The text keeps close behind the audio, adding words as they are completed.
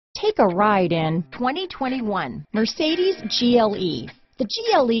Take a ride in 2021 Mercedes GLE. The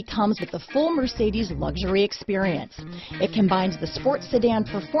GLE comes with the full Mercedes luxury experience. It combines the sports sedan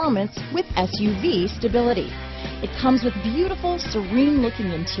performance with SUV stability. It comes with beautiful,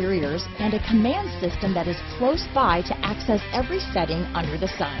 serene-looking interiors and a command system that is close by to access every setting under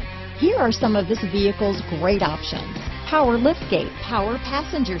the sun. Here are some of this vehicle's great options: power liftgate, power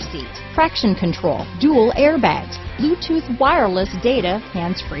passenger seat, traction control, dual airbags, Bluetooth wireless data,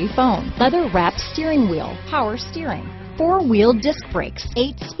 hands-free phone, leather-wrapped steering wheel, power steering, four-wheel disc brakes,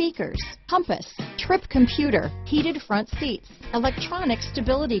 8 speakers, compass, trip computer, heated front seats, electronic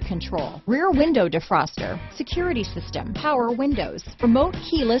stability control, rear window defroster, security system, power windows, remote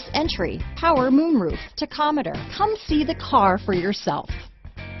keyless entry, power moonroof, tachometer. Come see the car for yourself.